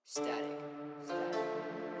Static.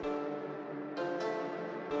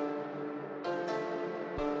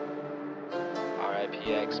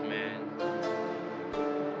 RIPX, man.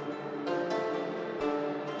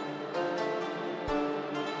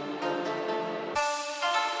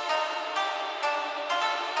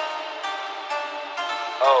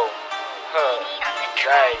 Oh,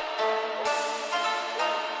 Zay.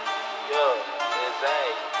 Yo, it's Zay.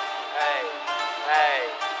 Hey.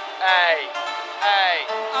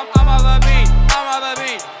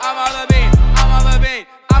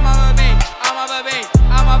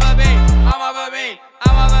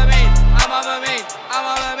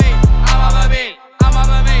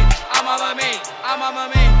 I'm on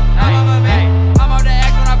the beat. I'm on the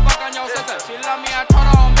X when I fuck on your sister. She love me, I told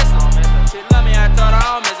her I don't miss her. She love me, I told her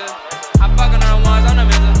I don't miss her. I'm fucking her once, I'm the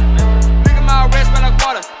misser. Look at my wrist, smell like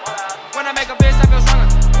water. When I make a bitch, I feel stronger.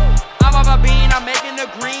 I'm off a bean, I'm making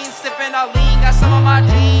the green, sipping a lean, got some of my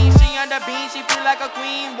jeans. She on the bean, she feel like a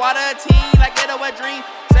queen. Water a teen, like it a wet dream.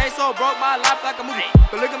 Say so broke my life like a movie,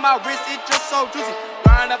 but look at my wrist, it just so juicy.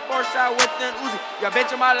 Grind up 4 shot with an Uzi. Your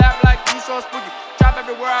bitch in my lap like you so spooky. Drop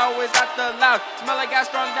everywhere, I always at the loud. Smell like gas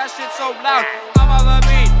strong, that shit so loud. I'm on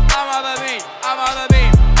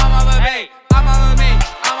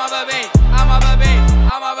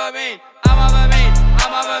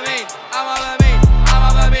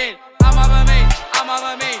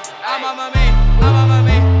the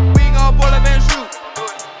beat. We gon' pull up and shoot.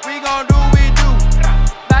 We gon' do what we do.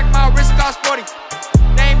 Back my wrist cost 40.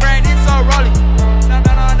 Name brand, it's so rolling.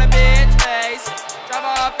 Nothing on the bitch face. Drive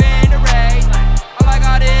off in the race. All I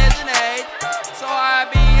got is an 8, so I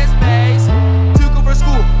be in space. Took her for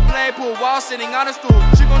school, play pool while sitting on a stool.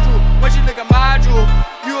 She gon' drool when she look at my jewel.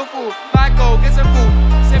 You a fool, might go get some food.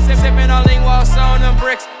 Sippin' on lean while selling them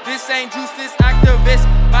bricks. This ain't juice, this activist.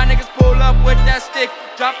 My niggas pull up with that stick.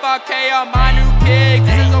 Drop 5K on my new kicks.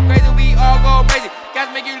 This is so crazy, we all go crazy.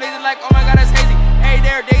 Cats make you lazy like, oh my god, that's hazy. Hey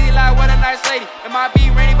there, Daisy, like, what a nice lady. It might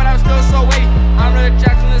be rainy, but I'm still so wavy. I'm really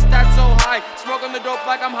Jackson, the stats so high. Smoking the dope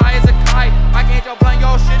like I'm high as a kite. I can't your blunt,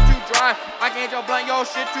 your shit too dry.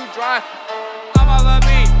 I'm on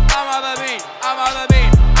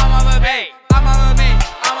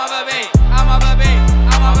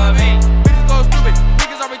the beat. Bitches go stupid,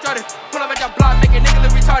 niggas are retarded. Pull up at your block, make a nigga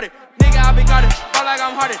look retarded. Nigga, I be guarded, fall like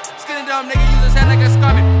I'm hearted. Skinny dumb nigga use his head like a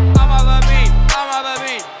scarlet.